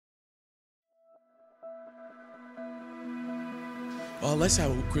Well, let's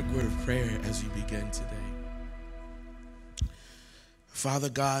have a quick word of prayer as we begin today. Father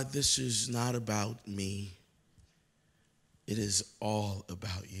God, this is not about me. It is all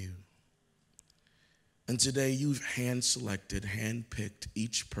about you. And today you've hand-selected, hand-picked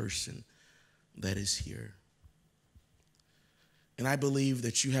each person that is here. And I believe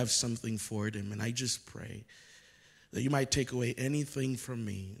that you have something for them. And I just pray that you might take away anything from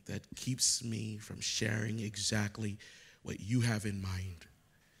me that keeps me from sharing exactly what you have in mind.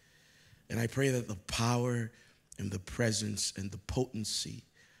 And I pray that the power and the presence and the potency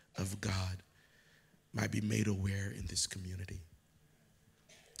of God might be made aware in this community.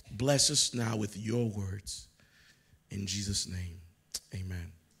 Bless us now with your words. In Jesus' name,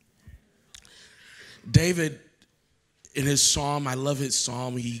 amen. David, in his psalm, I love his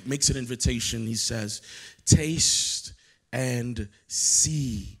psalm, he makes an invitation. He says, taste and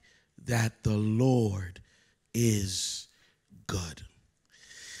see that the Lord is good.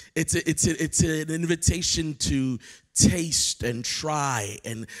 It's an invitation to taste and try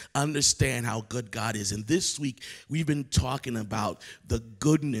and understand how good God is. And this week, we've been talking about the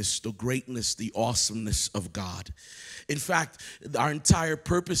goodness, the greatness, the awesomeness of God. In fact, our entire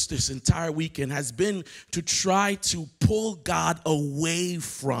purpose this entire weekend has been to try to pull God away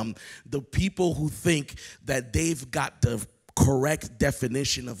from the people who think that they've got the correct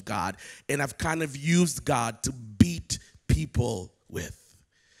definition of God and have kind of used God to beat people with.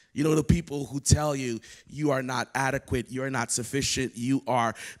 You know, the people who tell you you are not adequate, you're not sufficient, you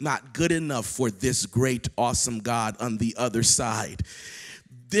are not good enough for this great, awesome God on the other side.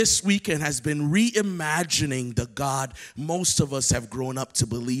 This weekend has been reimagining the God most of us have grown up to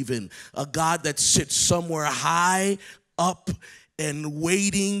believe in, a God that sits somewhere high up and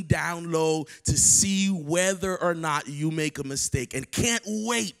waiting down low to see whether or not you make a mistake and can't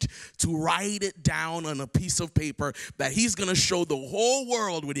wait to write it down on a piece of paper that he's going to show the whole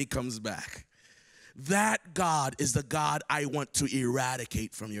world when he comes back. That God is the God I want to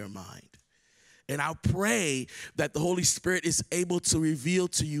eradicate from your mind. And I pray that the Holy Spirit is able to reveal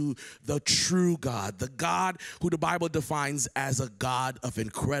to you the true God, the God who the Bible defines as a God of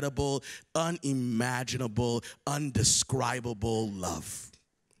incredible, unimaginable, undescribable love.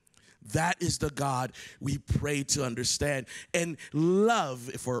 That is the God we pray to understand. And love,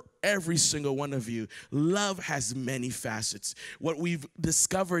 for every single one of you, love has many facets. What we've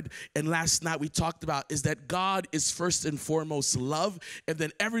discovered, and last night we talked about, is that God is first and foremost love, and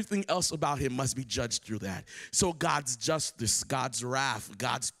then everything else about him must be judged through that. So God's justice, God's wrath,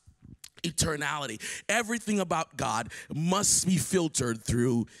 God's eternality, everything about God must be filtered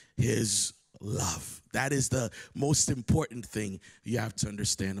through his love. That is the most important thing you have to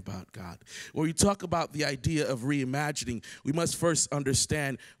understand about God. When we talk about the idea of reimagining, we must first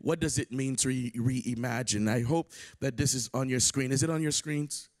understand, what does it mean to reimagine? I hope that this is on your screen. Is it on your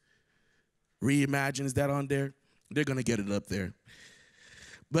screens? Reimagine, is that on there? They're going to get it up there.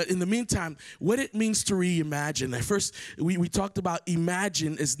 But in the meantime, what it means to reimagine. At first, we talked about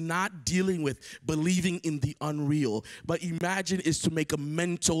imagine is not dealing with believing in the unreal, but imagine is to make a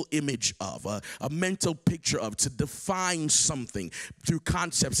mental image of, a mental picture of, to define something through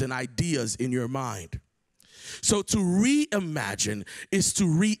concepts and ideas in your mind. So to reimagine is to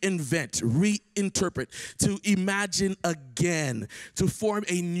reinvent, reinterpret, to imagine again, to form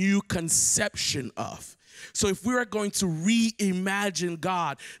a new conception of. So if we are going to reimagine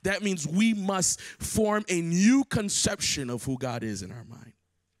God, that means we must form a new conception of who God is in our mind.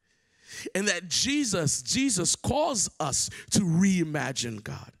 And that Jesus calls us to reimagine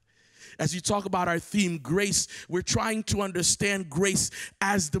God. As you talk about our theme, grace, we're trying to understand grace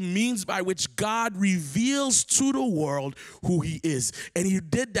as the means by which God reveals to the world who he is. And he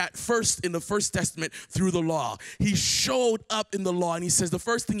did that first in the First Testament through the law. He showed up in the law, and he says, the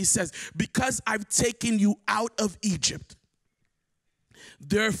first thing he says, because I've taken you out of Egypt,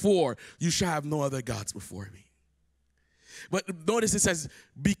 therefore you shall have no other gods before me. But notice it says,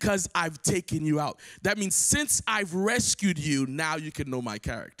 because I've taken you out. That means since I've rescued you, now you can know my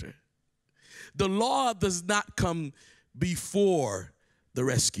character. The law does not come before the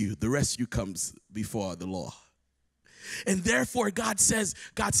rescue. The rescue comes before the law. And therefore, God says,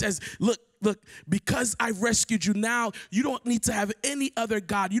 look, because I've rescued you now, you don't need to have any other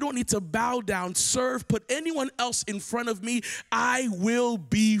God. You don't need to bow down, serve, put anyone else in front of me. I will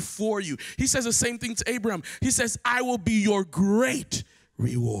be for you. He says the same thing to Abraham. He says, I will be your great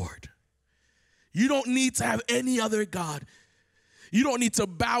reward. You don't need to have any other God. You don't need to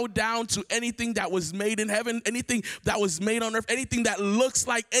bow down to anything that was made in heaven, anything that was made on earth, anything that looks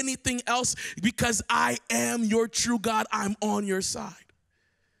like anything else, because I am your true God. I'm on your side.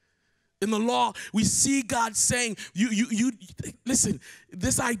 In the law, we see God saying, you listen,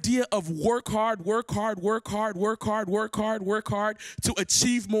 this idea of work hard to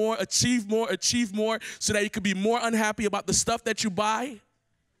achieve more, so that you could be more unhappy about the stuff that you buy.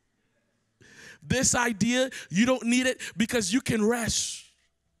 This idea, you don't need it because you can rest.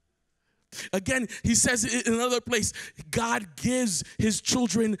 Again, he says in another place, God gives his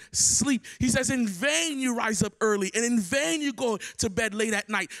children sleep. He says, in vain you rise up early, and in vain you go to bed late at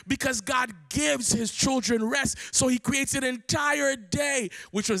night, because God gives his children rest. So he creates an entire day,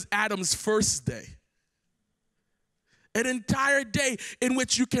 which was Adam's first day. An entire day in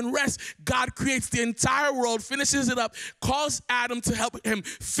which you can rest. God creates the entire world, finishes it up, calls Adam to help him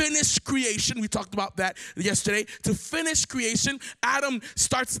finish creation. We talked about that yesterday. To finish creation, Adam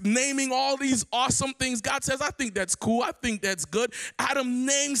starts naming all these awesome things. God says, I think that's cool. I think that's good. Adam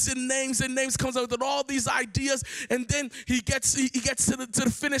names and names and names, comes up with all these ideas, and then he gets to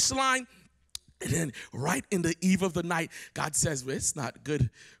the finish line. And then right in the eve of the night, God says, well, it's not good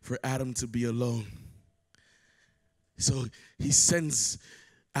for Adam to be alone. So he sends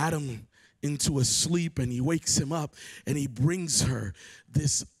Adam into a sleep, and he wakes him up, and he brings her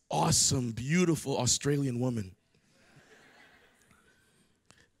this awesome, beautiful Australian woman.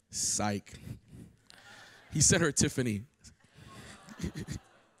 Psych. He sent her Tiffany.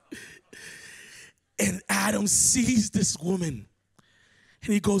 And Adam sees this woman,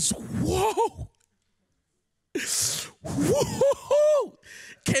 and he goes, whoa. Whoa.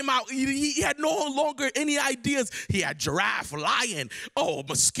 Came out, he had no longer any ideas. He had giraffe, lion,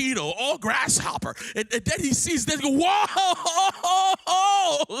 mosquito, grasshopper. And then he sees this, whoa!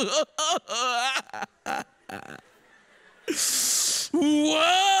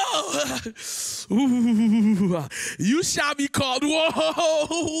 Whoa! Ooh, you shall be called,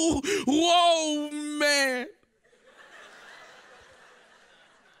 whoa, man.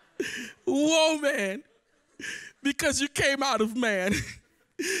 Whoa, man. Because you came out of man.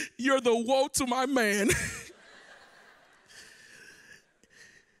 You're the woe to my man.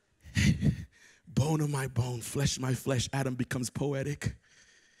 Bone of my bone, flesh of my flesh. Adam becomes poetic.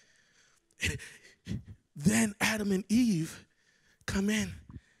 And then Adam and Eve come in,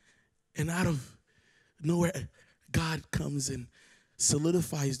 and out of nowhere, God comes and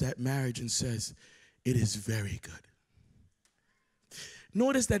solidifies that marriage and says, it is very good.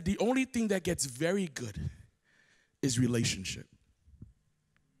 Notice that the only thing that gets very good is relationship.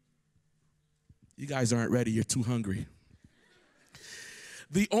 You guys aren't ready. You're too hungry.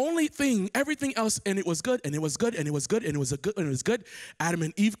 The only thing, everything else, and it was good, and it was good, and it was good, and it was good, and it was good. Adam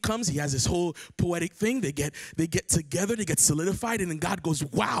and Eve comes. He has this whole poetic thing. They get together. They get solidified, and then God goes,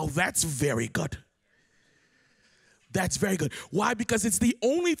 wow, that's very good. That's very good. Why? Because it's the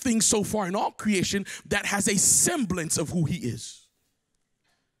only thing so far in all creation that has a semblance of who he is.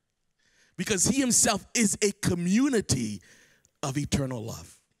 Because he himself is a community of eternal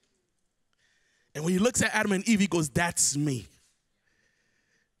love. And when he looks at Adam and Eve, he goes, that's me.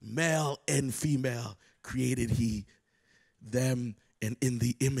 Male and female created he them, and in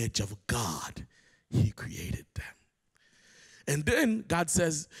the image of God, he created them. And then God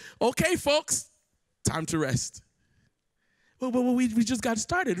says, okay, folks, time to rest. Well, we just got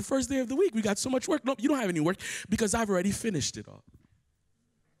started. The first day of the week, we got so much work. Nope, you don't have any work because I've already finished it all.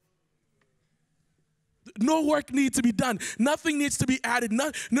 No work needs to be done. Nothing needs to be added.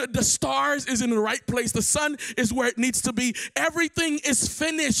 The stars is in the right place. The sun is where it needs to be. Everything is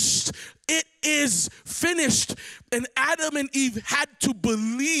finished. It is finished. And Adam and Eve had to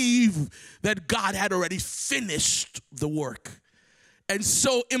believe that God had already finished the work. And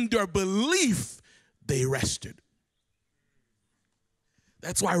so in their belief, they rested.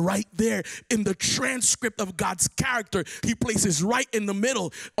 That's why right there in the transcript of God's character, he places right in the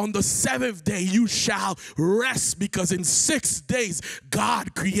middle, on the seventh day you shall rest, because in 6 days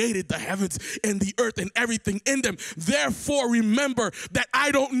God created the heavens and the earth and everything in them. Therefore remember that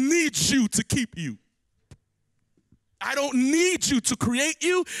I don't need you to keep you. I don't need you to create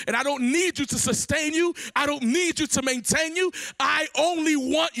you, and I don't need you to sustain you. I don't need you to maintain you. I only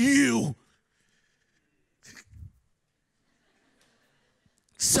want you.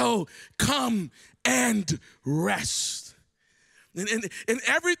 So come and rest. And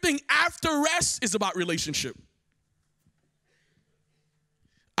everything after rest is about relationship.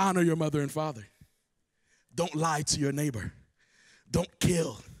 Honor your mother and father. Don't lie to your neighbor. Don't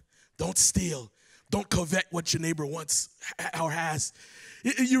kill. Don't steal. Don't covet what your neighbor wants or has.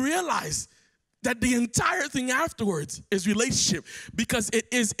 You realize that the entire thing afterwards is relationship, because it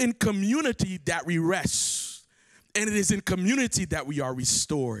is in community that we rest. And it is in community that we are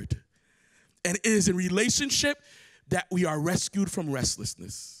restored. And it is in relationship that we are rescued from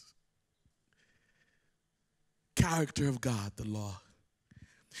restlessness. character of God, the law.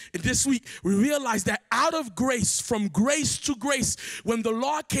 And this week, we realized that out of grace, from grace to grace, when the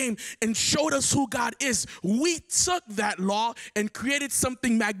law came and showed us who God is, we took that law and created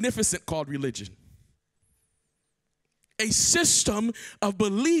something magnificent called religion. A system of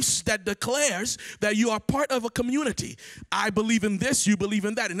beliefs that declares that you are part of a community. I believe in this, you believe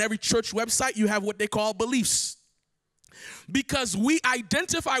in that. In every church website, you have what they call beliefs. Because we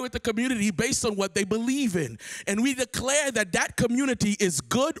identify with the community based on what they believe in. And we declare that that community is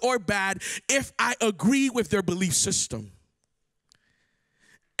good or bad if I agree with their belief system.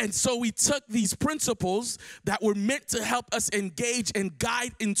 And so we took these principles that were meant to help us engage and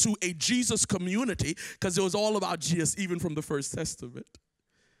guide into a Jesus community, because it was all about Jesus, even from the First Testament.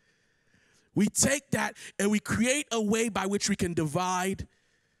 We take that and we create a way by which we can divide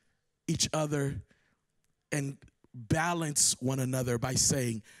each other and balance one another by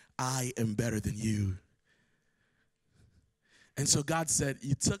saying, I am better than you. And so God said,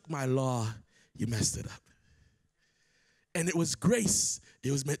 you took my law, you messed it up. And it was grace.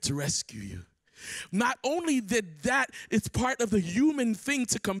 It was meant to rescue you. Not only did that, it's part of the human thing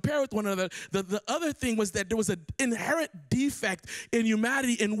to compare with one another. The other thing was that there was an inherent defect in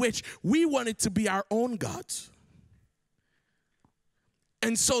humanity in which we wanted to be our own gods.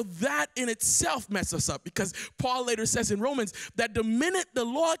 And so that in itself messed us up, because Paul later says in Romans that the minute the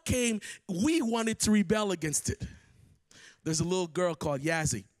law came, we wanted to rebel against it. There's a little girl called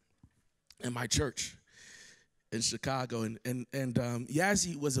Yazzie in my church in Chicago, and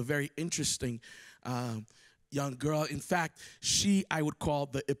Yazzie was a very interesting young girl. In fact, she, I would call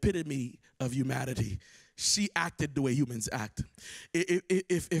the epitome of humanity. She acted the way humans act.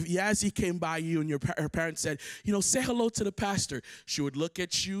 If Yazzie came by you and her parents said, you know, say hello to the pastor, she would look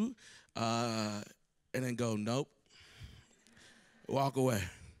at you and then go, nope, walk away.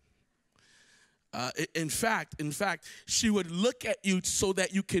 In fact, she would look at you so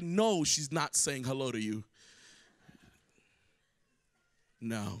that you can know she's not saying hello to you.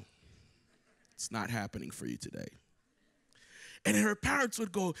 No, it's not happening for you today. And her parents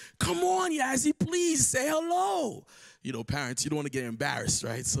would go, come on, Yazzie, please say hello. You know, parents, you don't want to get embarrassed,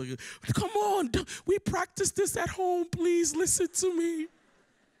 right? So, come on, we practice this at home, please listen to me.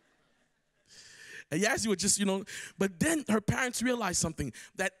 And Yazzie would just, but then her parents realized something,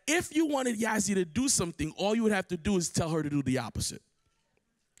 that if you wanted Yazzie to do something, all you would have to do is tell her to do the opposite.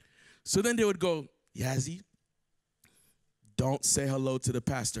 So then they would go, Yazzie, don't say hello to the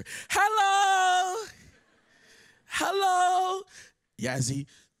pastor. Hello! Hello? Yazzie,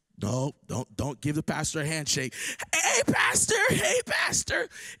 no, don't give the pastor a handshake. Hey, pastor.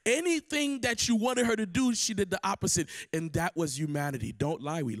 Anything that you wanted her to do, she did the opposite. And that was humanity. Don't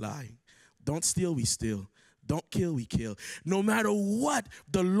lie, we lie. Don't steal, we steal. Don't kill, we kill. No matter what,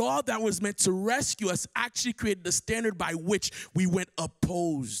 the law that was meant to rescue us actually created the standard by which we went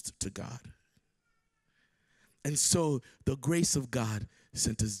opposed to God. And so the grace of God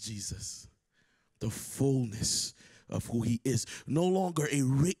sent us Jesus, the fullness of who he is. No longer a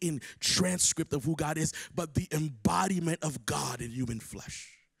written transcript of who God is, but the embodiment of God in human flesh.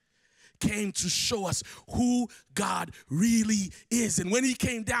 Came to show us who God really is. And when he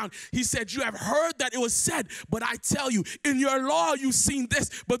came down, he said, you have heard that it was said, but I tell you, in your law you've seen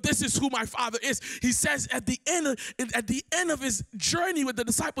this, but this is who my Father is. He says at the end of his journey with the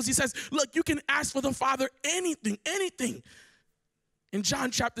disciples, he says, look, you can ask for the Father anything. In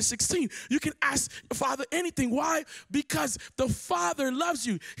John chapter 16, you can ask the Father anything. Why? Because the Father loves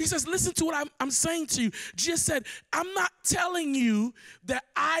you. He says, listen to what I'm saying to you. Jesus said, I'm not telling you that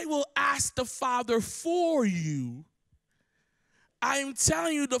I will ask the Father for you. I am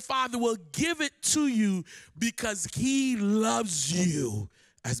telling you the Father will give it to you because he loves you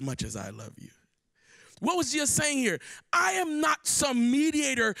as much as I love you. What was Jesus saying here? I am not some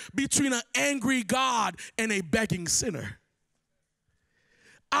mediator between an angry God and a begging sinner.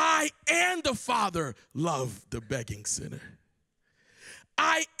 I and the Father love the begging sinner.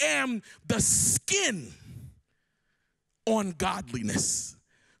 I am the skin on godliness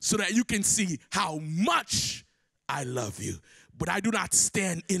so that you can see how much I love you. But I do not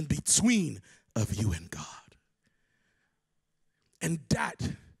stand in between of you and God. And that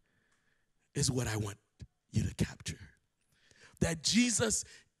is what I want you to capture. That Jesus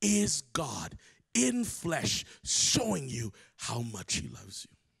is God in flesh, showing you how much he loves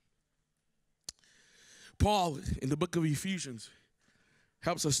you. Paul, in the book of Ephesians,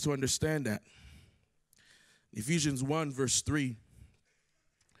 helps us to understand that. Ephesians 1, verse 3,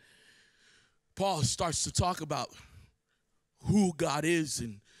 Paul starts to talk about who God is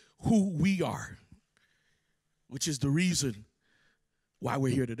and who we are, which is the reason why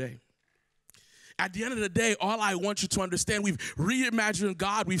we're here today. At the end of the day, all I want you to understand, we've reimagined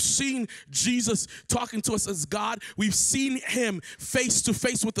God. We've seen Jesus talking to us as God. We've seen him face to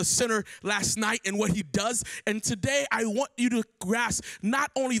face with the sinner last night and what he does. And today I want you to grasp not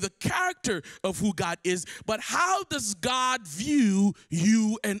only the character of who God is, but how does God view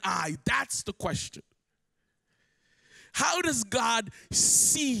you and I? That's the question. How does God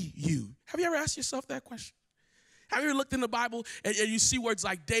see you? Have you ever asked yourself that question? Have you ever looked in the Bible and you see words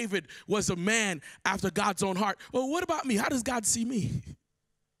like David was a man after God's own heart? Well, what about me? How does God see me?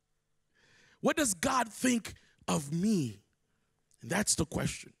 What does God think of me? And that's the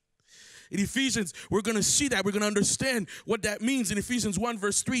question. In Ephesians, we're going to see that. We're going to understand what that means. In Ephesians 1,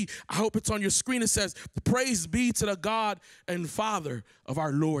 verse 3, I hope it's on your screen. It says, praise be to the God and Father of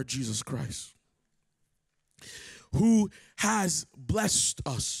our Lord Jesus Christ, who has blessed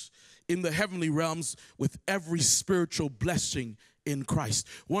us in the heavenly realms with every spiritual blessing in Christ.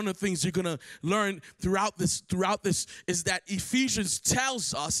 One of the things you're going to learn throughout this is that Ephesians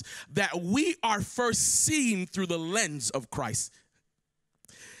tells us that we are first seen through the lens of Christ.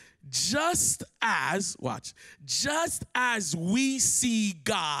 Just as we see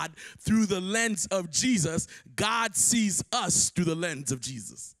God through the lens of Jesus, God sees us through the lens of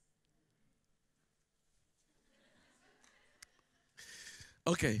Jesus.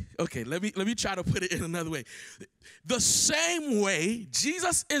 Okay, let me try to put it in another way. The same way,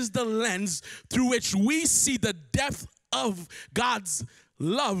 Jesus is the lens through which we see the depth of God's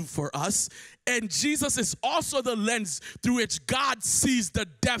love for us, and Jesus is also the lens through which God sees the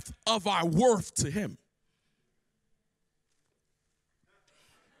depth of our worth to him.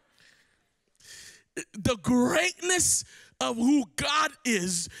 The greatness of who God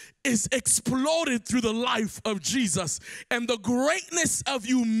is exploded through the life of Jesus. And the greatness of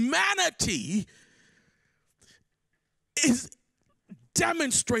humanity is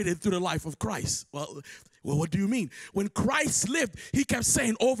demonstrated through the life of Christ. Well, what do you mean? When Christ lived, he kept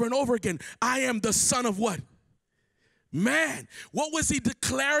saying over and over again, I am the Son of what? Man. What was he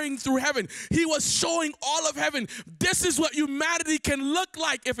declaring through heaven? He was showing all of heaven, this is what humanity can look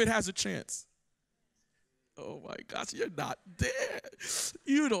like if it has a chance. Oh my gosh, you're not there.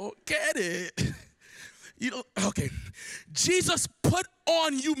 You don't get it. Okay. Jesus put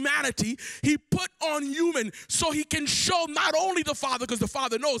on humanity. He put on human so he can show not only the Father, because the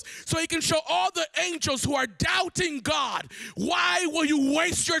Father knows, so he can show all the angels who are doubting God. Why will you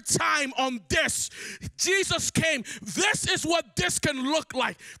waste your time on this? Jesus came. This is what this can look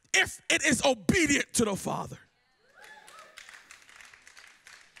like if it is obedient to the Father.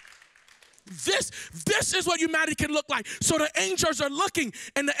 This is what humanity can look like. So the angels are looking,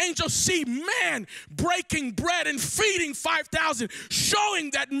 and the angels see man breaking bread and feeding 5,000,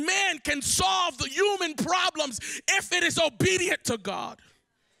 showing that man can solve the human problems if it is obedient to God.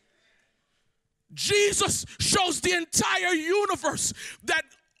 Jesus shows the entire universe that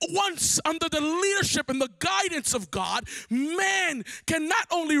once under the leadership and the guidance of God, man can not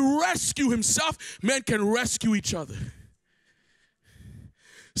only rescue himself, man can rescue each other.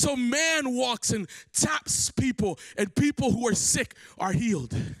 So man walks and taps people, and people who are sick are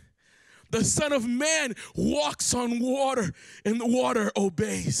healed. The Son of Man walks on water, and the water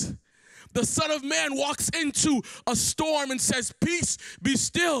obeys. The Son of Man walks into a storm and says, peace, be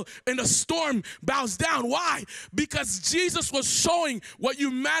still, and the storm bows down. Why? Because Jesus was showing what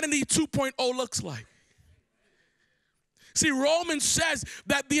humanity 2.0 looks like. See, Romans says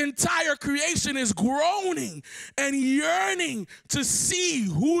that the entire creation is groaning and yearning to see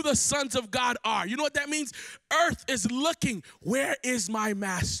who the sons of God are. You know what that means? Earth is looking, where is my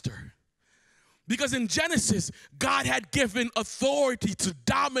master? Because in Genesis, God had given authority to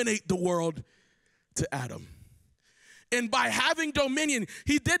dominate the world to Adam. And by having dominion,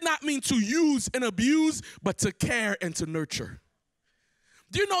 he did not mean to use and abuse, but to care and to nurture.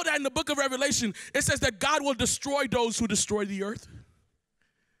 Do you know that in the book of Revelation, it says that God will destroy those who destroy the earth?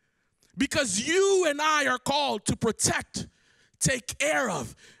 Because you and I are called to protect, take care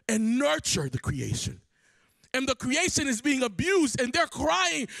of, and nurture the creation. And the creation is being abused, and they're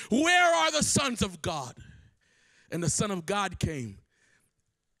crying, where are the sons of God? And the Son of God came.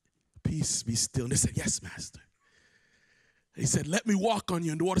 Peace, be still. And they said, yes, Master. He said, let me walk on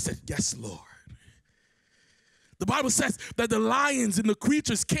you. And the water said, yes, Lord. The Bible says that the lions and the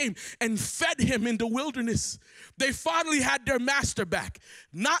creatures came and fed him in the wilderness. They finally had their master back.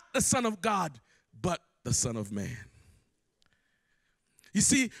 Not the Son of God, but the Son of Man. You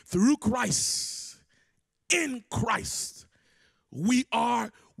see, through Christ, in Christ, we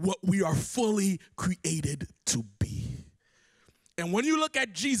are what we are fully created to be. And when you look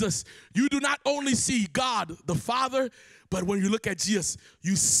at Jesus, you do not only see God the Father, but when you look at Jesus,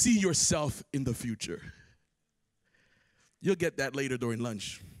 you see yourself in the future. You'll get that later during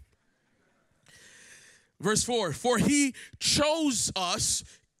lunch. Verse 4, for he chose us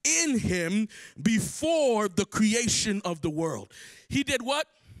in him before the creation of the world. He did what?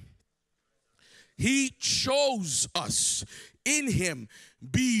 He chose us in him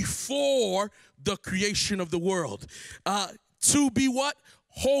before the creation of the world. To be what?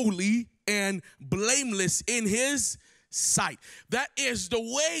 Holy and blameless in his sight. That is the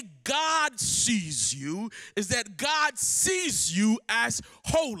way God sees you, is that God sees you as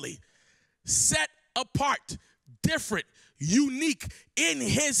holy, set apart, different, unique in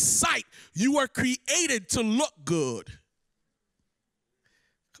his sight. You are created to look good.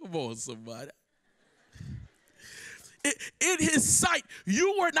 Come on, somebody. In his sight,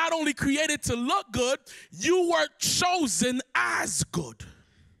 you were not only created to look good, you were chosen as good.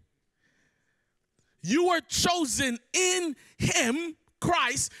 You were chosen in him,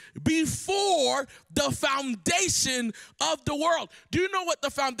 Christ, before the foundation of the world. Do you know what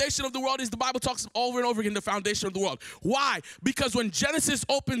the foundation of the world is? The Bible talks over and over again the foundation of the world. Why? Because when Genesis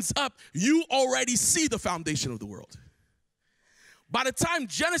opens up, you already see the foundation of the world. By the time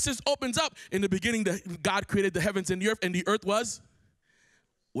Genesis opens up, in the beginning, God created the heavens and the earth was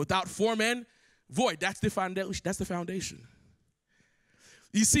without form and void. That's the foundation. That's the foundation.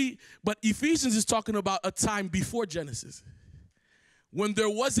 You see, but Ephesians is talking about a time before Genesis, when there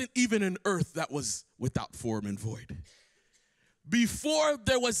wasn't even an earth that was without form and void. Before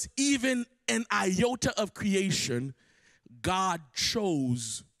there was even an iota of creation, God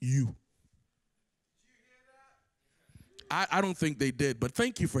chose you. I don't think they did, but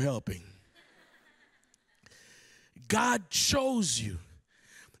thank you for helping. God chose you.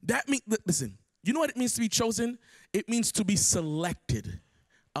 That means, listen, you know what it means to be chosen? It means to be selected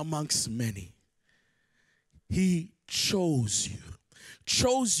amongst many. He chose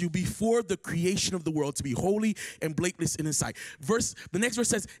you before the creation of the world to be holy and blameless in his sight. The next verse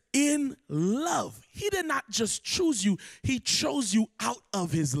says, in love. He did not just choose you, he chose you out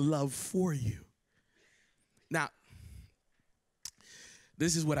of his love for you. Now,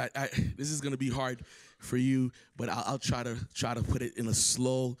 this is what this is going to be hard for you, but I'll try to put it in a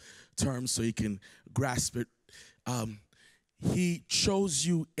slow term so you can grasp it. He chose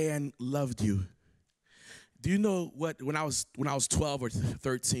you and loved you. Do you know what, when I was 12 or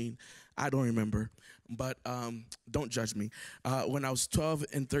 13, I don't remember, but don't judge me. When I was 12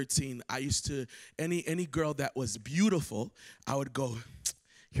 and 13, I used to, any girl that was beautiful, I would go,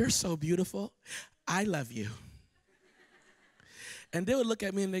 you're so beautiful, I love you. And they would look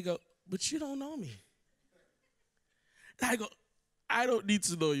at me and they go, but you don't know me. And I go, I don't need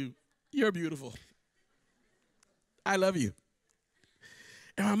to know you. You're beautiful. I love you.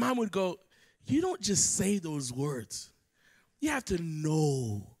 And my mom would go, you don't just say those words. You have to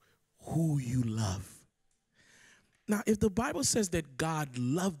know who you love. Now, if the Bible says that God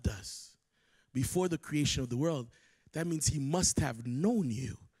loved us before the creation of the world, that means he must have known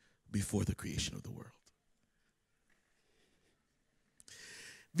you before the creation of the world.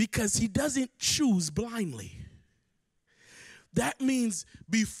 Because he doesn't choose blindly. That means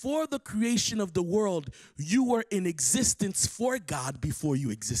before the creation of the world, you were in existence for God before you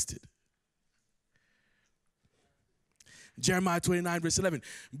existed. Jeremiah 29, verse 11.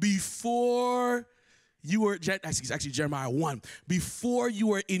 Before you were, actually Jeremiah 1. Before you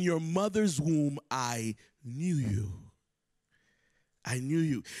were in your mother's womb, I knew you. I knew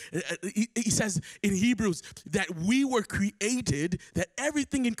you. He says in Hebrews that we were created, that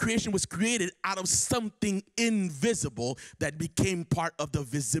everything in creation was created out of something invisible that became part of the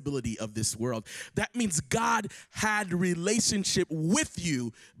visibility of this world. That means God had a relationship with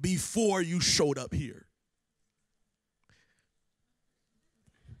you before you showed up here.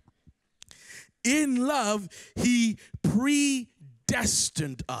 In love, he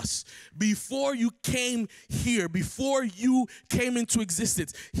predestined us. Before you came here, before you came into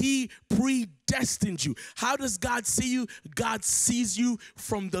existence, he predestined you. How does God see you? God sees you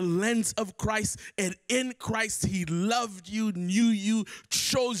from the lens of Christ, and in Christ, he loved you, knew you,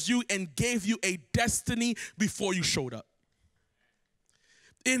 chose you, and gave you a destiny before you showed up.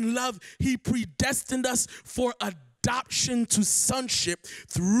 In love, he predestined us for adoption to sonship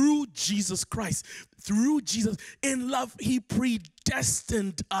through Jesus Christ. Through Jesus. In love, he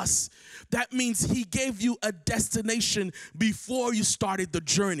predestined us. That means he gave you a destination before you started the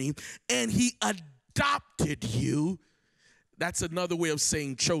journey, and he adopted you. That's another way of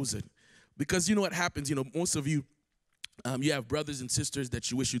saying chosen. Because you know what happens, most of you, you have brothers and sisters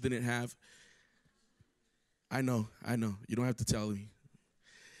that you wish you didn't have. I know. You don't have to tell me.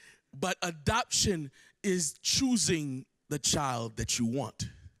 But adoption is choosing the child that you want.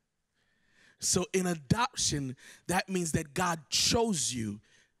 So in adoption, that means that God chose you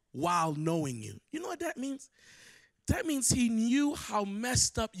while knowing you. You know what that means? That means he knew how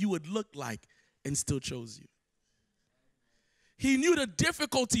messed up you would look like and still chose you. He knew the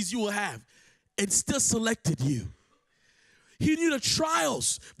difficulties you will have and still selected you. He knew the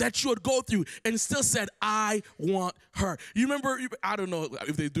trials that you would go through and still said, I want her. You remember, I don't know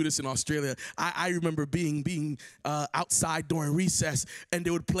if they do this in Australia. I remember being outside during recess, and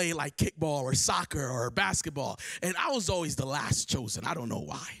they would play like kickball or soccer or basketball. And I was always the last chosen. I don't know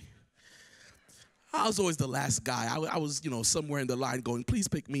why. I was always the last guy. I was, somewhere in the line going, please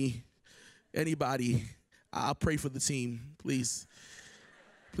pick me. Anybody, I'll pray for the team. Please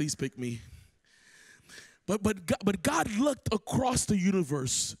pick me. But God looked across the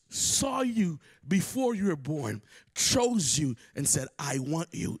universe, saw you before you were born, chose you, and said, I want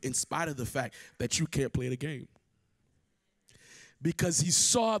you, in spite of the fact that you can't play the game. Because he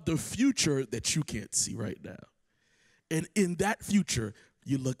saw the future that you can't see right now. And in that future,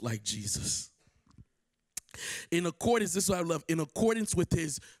 you look like Jesus. In accordance, this is what I love, in accordance with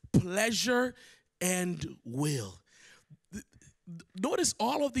his pleasure and will. Notice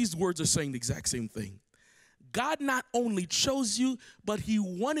all of these words are saying the exact same thing. God not only chose you, but he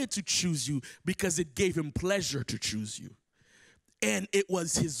wanted to choose you because it gave him pleasure to choose you. And it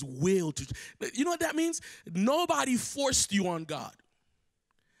was his will to. You know what that means? Nobody forced you on God.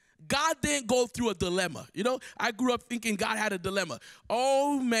 God didn't go through a dilemma. I grew up thinking God had a dilemma.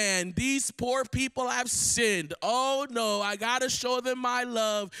 Oh, man, these poor people have sinned. Oh, no, I got to show them my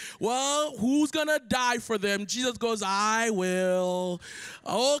love. Well, who's going to die for them? Jesus goes, I will.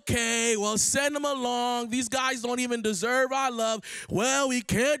 Okay, well, send them along. These guys don't even deserve our love. Well, we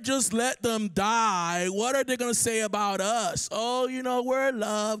can't just let them die. What are they going to say about us? Oh, we're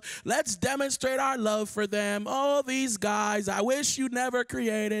love. Let's demonstrate our love for them. Oh, these guys, I wish you never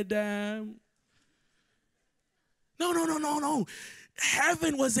created them. No.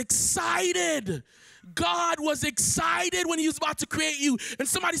 Heaven was excited. God was excited when he was about to create you. And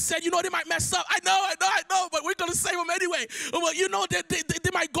somebody said, they might mess up. I know, but we're going to save them anyway. Well, they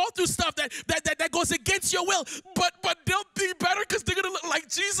might go through stuff that goes against your will, but they'll be better because they're going to look like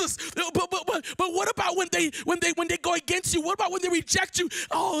Jesus. But what about when they go against you? What about when they reject you?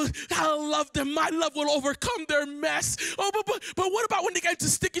 Oh, I love them. My love will overcome their mess. Oh, but what about when they get into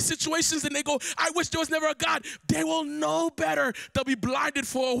sticky situations and they go, I wish there was never a God? They will know better. They'll be blinded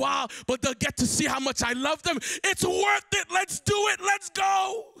for a while, but they'll get to see how much I love them. It's worth it. Let's do it. Let's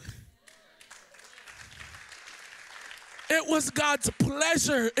go. It was God's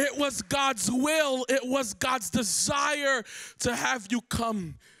pleasure. It was God's will. It was God's desire to have you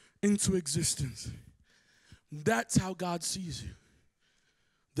come into existence. That's how God sees you.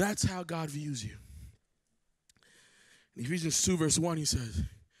 That's how God views you. In Ephesians 2 verse 1, he says,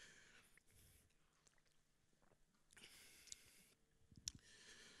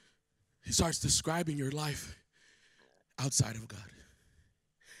 he starts describing your life outside of God.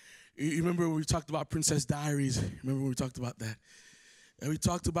 You remember when we talked about Princess Diaries? Remember when we talked about that? And we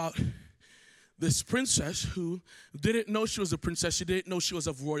talked about this princess who didn't know she was a princess. She didn't know she was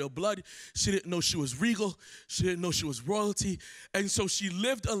of royal blood. She didn't know she was regal. She didn't know she was royalty. And so she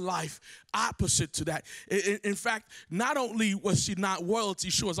lived a life opposite to that. In fact, not only was she not royalty,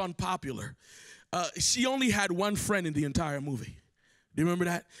 she was unpopular. She only had one friend in the entire movie. Do you remember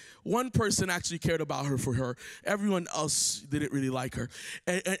that? One person actually cared about her for her. Everyone else didn't really like her.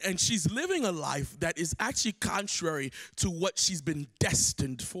 And she's living a life that is actually contrary to what she's been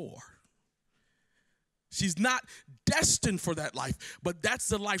destined for. She's not destined for that life, but that's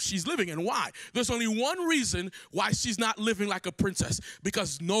the life she's living. And why? There's only one reason why she's not living like a princess,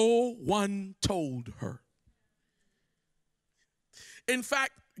 because no one told her. In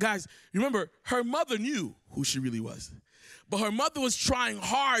fact, guys, remember, her mother knew who she really was. But her mother was trying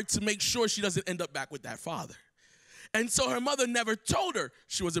hard to make sure she doesn't end up back with that father. And so her mother never told her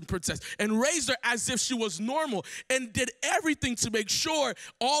she was a princess and raised her as if she was normal and did everything to make sure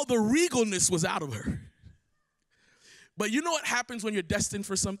all the regalness was out of her. But you know what happens when you're destined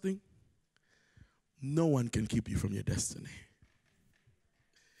for something? No one can keep you from your destiny.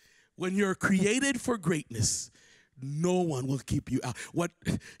 When you're created for greatness, no one will keep you out.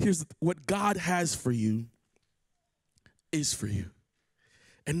 What God has for you is for you.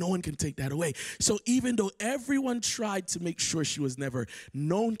 And no one can take that away. So even though everyone tried to make sure she was never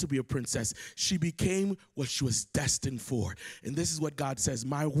known to be a princess, she became what she was destined for. And this is what God says,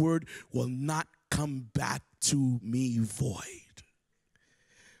 my word will not come back to me void.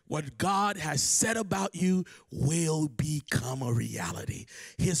 what God has said about you will become a reality.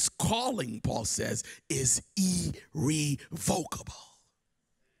 His calling, Paul says, is irrevocable.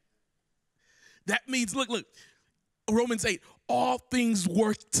 That means, look, Romans 8, all things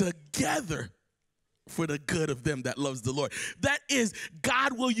work together for the good of them that loves the Lord. That is,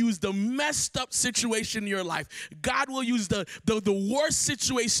 God will use the messed up situation in your life. God will use the worst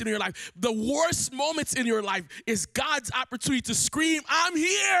situation in your life. The worst moments in your life is God's opportunity to scream, I'm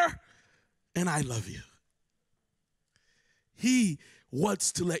here and I love you. He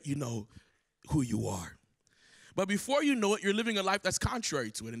wants to let you know who you are. But before you know it, you're living a life that's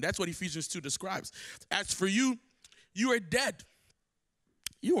contrary to it. And that's what Ephesians 2 describes. As for you, you are dead.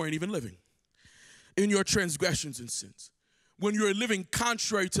 You weren't even living in your transgressions and sins, when you are living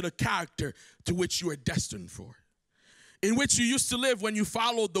contrary to the character to which you are destined for, in which you used to live when you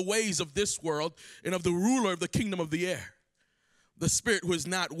followed the ways of this world and of the ruler of the kingdom of the air, the spirit who is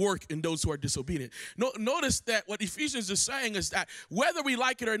not work in those who are disobedient. Notice that what Ephesians is saying is that whether we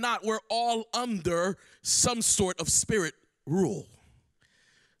like it or not, we're all under some sort of spirit rule,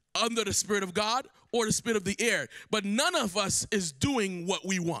 under the spirit of God or the spirit of the air. But none of us is doing what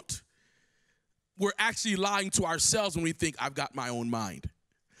we want. We're actually lying to ourselves when we think I've got my own mind.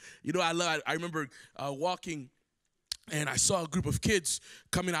 You know, I remember walking, and I saw a group of kids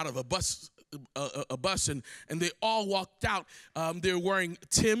coming out of a bus, and they all walked out. They're wearing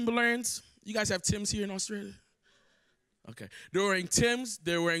Timberlands. You guys have Tims here in Australia? Okay. They're wearing Tims.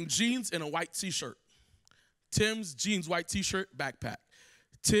 They're wearing jeans and a white T-shirt. Tims, jeans, white T-shirt, backpack.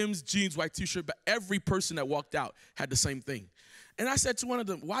 Tims, jeans, white T-shirt. But every person that walked out had the same thing. And I said to one of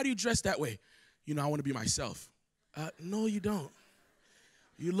them, why do you dress that way? You know, I want to be myself. No, you don't.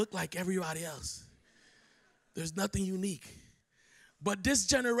 You look like everybody else. There's nothing unique. But this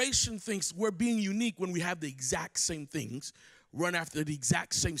generation thinks we're being unique when we have the exact same things, run after the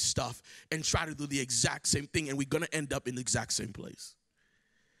exact same stuff, and try to do the exact same thing, and we're going to end up in the exact same place.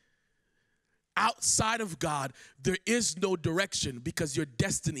 Outside of God, there is no direction because your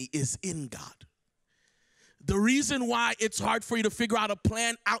destiny is in God. The reason why it's hard for you to figure out a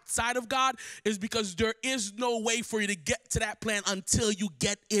plan outside of God is because there is no way for you to get to that plan until you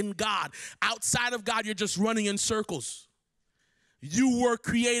get in God. Outside of God, you're just running in circles. You were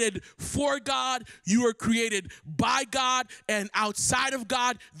created for God, you were created by God, and outside of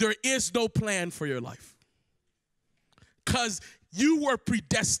God, there is no plan for your life. Because you were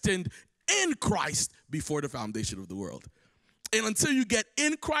predestined in Christ before the foundation of the world. And until you get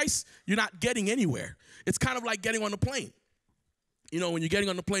in Christ, you're not getting anywhere. It's kind of like getting on a plane. You know, when you're getting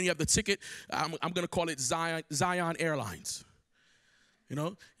on the plane, you have the ticket. I'm going to call it Zion Airlines. You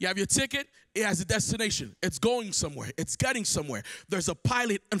know, you have your ticket. It has a destination. It's going somewhere. It's getting somewhere. There's a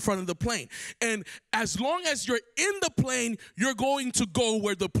pilot in front of the plane. And as long as you're in the plane, you're going to go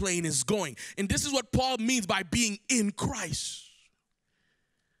where the plane is going. And this is what Paul means by being in Christ.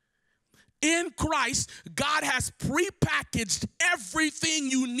 In Christ, God has prepackaged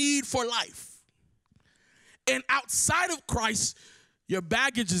everything you need for life. And outside of Christ, your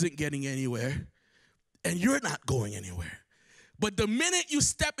baggage isn't getting anywhere, and you're not going anywhere. But the minute you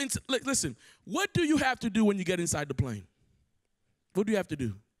step into, listen, what do you have to do when you get inside the plane? What do you have to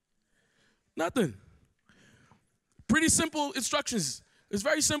do? Nothing. Pretty simple instructions. It's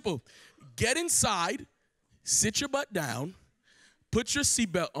very simple. Get inside, sit your butt down, put your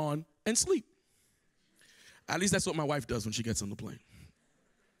seatbelt on, and sleep. At least that's what my wife does when she gets on the plane.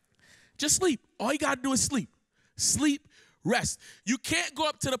 Just sleep. All you got to do is sleep. Sleep, rest. You can't go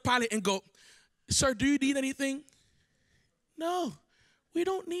up to the pilot and go, sir, do you need anything? No, we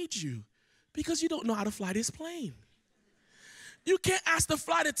don't need you because you don't know how to fly this plane. You can't ask the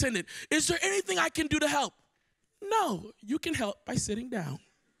flight attendant, is there anything I can do to help? No, you can help by sitting down.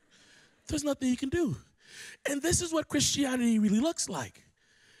 There's nothing you can do. And this is what Christianity really looks like.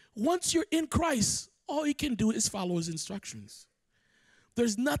 Once you're in Christ, all you can do is follow his instructions.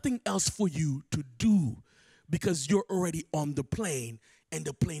 There's nothing else for you to do because you're already on the plane and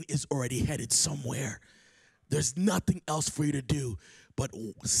the plane is already headed somewhere. There's nothing else for you to do but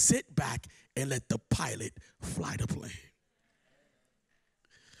sit back and let the pilot fly the plane.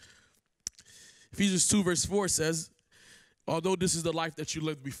 Ephesians 2 verse 4 says, although this is the life that you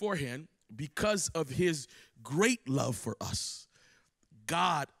lived beforehand, because of his great love for us,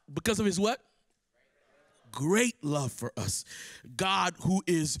 God, because of his what? Great love for us. God, who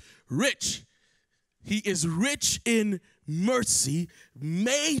is rich, he is rich in mercy,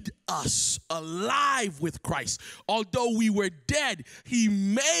 made us alive with Christ. Although we were dead, he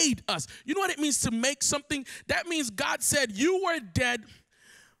made us. You know what it means to make something? That means God said, you were dead,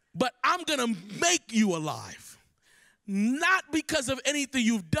 but I'm going to make you alive. not because of anything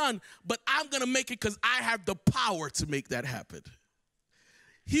you've done, but I'm going to make it because I have the power to make that happen.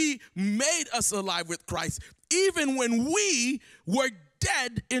 He made us alive with Christ, even when we were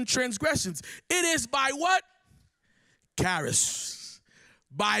dead in transgressions. It is by what? Charis.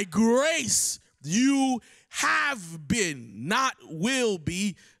 By grace you have been, not will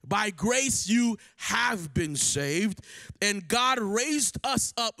be. By grace you have been saved. And God raised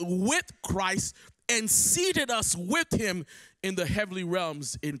us up with Christ and seated us with him in the heavenly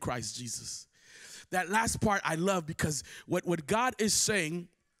realms in Christ Jesus. That last part I love, because what God is saying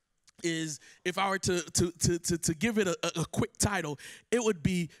is, if I were to give it a quick title, it would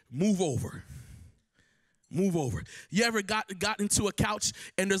be move over. Move over. You ever got into a couch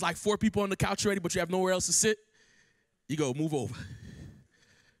and there's like 4 people on the couch already, but you have nowhere else to sit? You go, move over.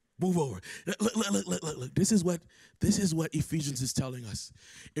 Move over. Look. This is what Ephesians is telling us.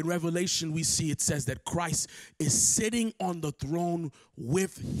 In Revelation, we see it says that Christ is sitting on the throne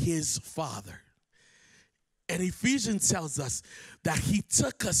with his Father. And Ephesians tells us that he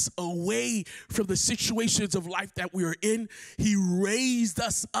took us away from the situations of life that we were in. He raised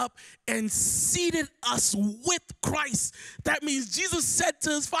us up and seated us with Christ. That means Jesus said to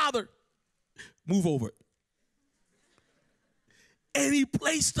his Father, move over. And he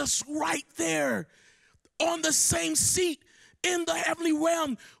placed us right there on the same seat in the heavenly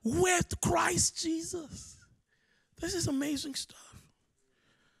realm with Christ Jesus. This is amazing stuff.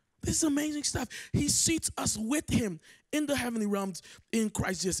 This is amazing stuff. He seats us with him in the heavenly realms in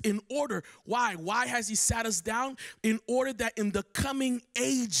Christ Jesus. In order, why? Why has he sat us down? In order that in the coming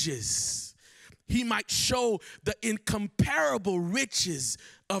ages, he might show the incomparable riches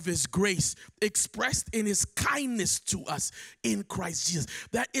of his grace expressed in his kindness to us in Christ Jesus.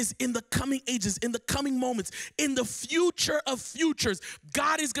 That is, in the coming ages, in the coming moments, in the future of futures,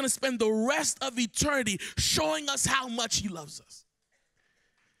 God is going to spend the rest of eternity showing us how much he loves us.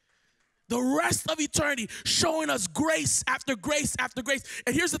 The rest of eternity showing us grace after grace after grace.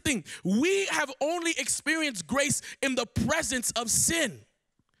 And here's the thing. We have only experienced grace in the presence of sin.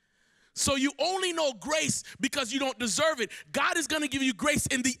 So you only know grace because you don't deserve it. God is going to give you grace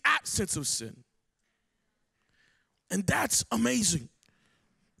in the absence of sin. And that's amazing.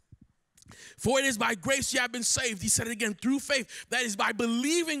 For it is by grace you have been saved. He said it again, through faith. That is by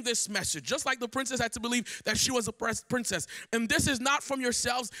believing this message. Just like the princess had to believe that she was a princess. And this is not from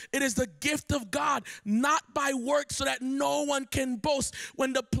yourselves. It is the gift of God, not by works, so that no one can boast.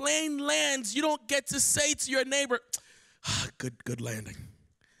 When the plane lands, you don't get to say to your neighbor, good landing.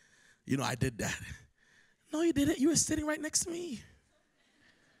 You know, I did that. No, you didn't. You were sitting right next to me.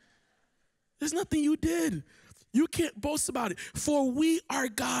 There's nothing you did. You can't boast about it. For we are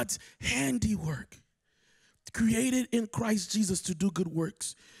God's handiwork, created in Christ Jesus to do good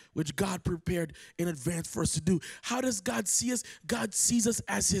works, which God prepared in advance for us to do. How does God see us? God sees us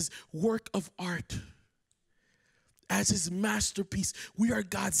as his work of art, as his masterpiece. We are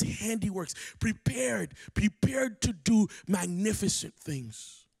God's handiworks, prepared to do magnificent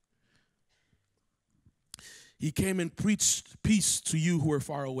things. He came and preached peace to you who are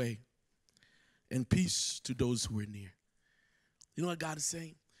far away, and peace to those who are near. You know what God is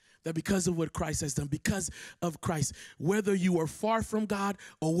saying? That because of what Christ has done, because of Christ, whether you are far from God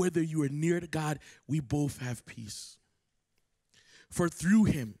or whether you are near to God, we both have peace. For through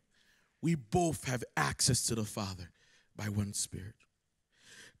him, we both have access to the Father by one Spirit.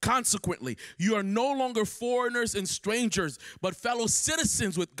 Consequently, you are no longer foreigners and strangers, but fellow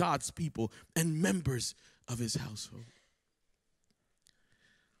citizens with God's people and members of his household.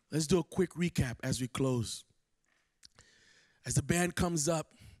 Let's do a quick recap as we close. As the band comes up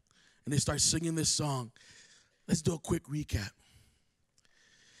and they start singing this song, let's do a quick recap.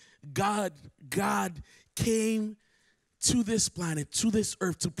 God came to this planet, to this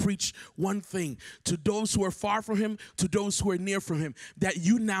earth, to preach one thing to those who are far from him, to those who are near from him, that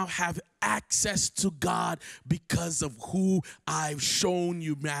you now have access to God because of who I've shown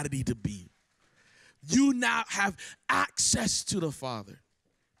humanity to be. You now have access to the Father.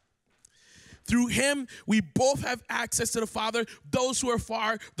 Through him, we both have access to the Father, those who are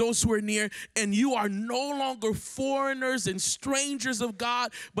far, those who are near, and you are no longer foreigners and strangers of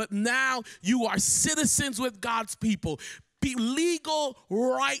God, but now you are citizens with God's people. Be legal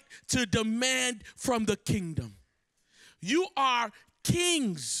right to demand from the kingdom. You are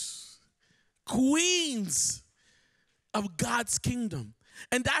kings, queens of God's kingdom.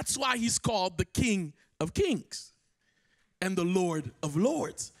 And that's why he's called the King of Kings and the Lord of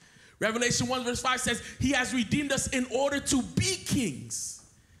Lords. Revelation 1 verse 5 says, he has redeemed us in order to be kings.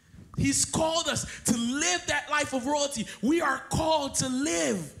 He's called us to live that life of royalty. We are called to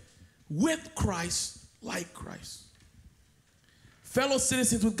live with Christ, like Christ. fellow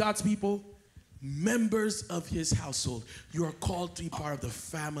citizens with God's people, members of his household. You are called to be part of the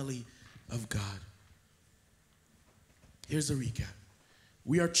family of God. Here's a recap.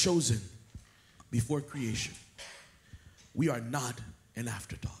 We are chosen before creation. We are not an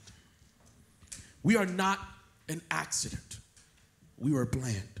afterthought. We are not an accident. We were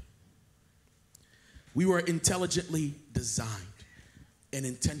planned. We were intelligently designed and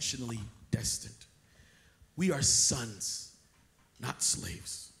intentionally destined. We are sons, not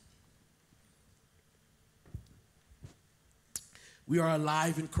slaves. We are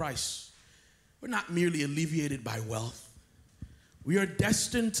alive in Christ. We're not merely alleviated by wealth. We are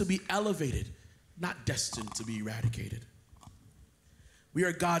destined to be elevated, not destined to be eradicated. We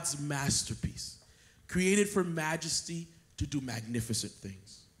are God's masterpiece, created for majesty to do magnificent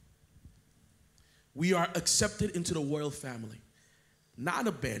things. We are accepted into the royal family, not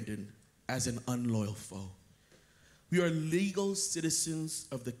abandoned as an unloyal foe. We are legal citizens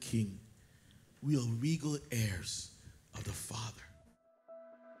of the King. We are regal heirs of the Father.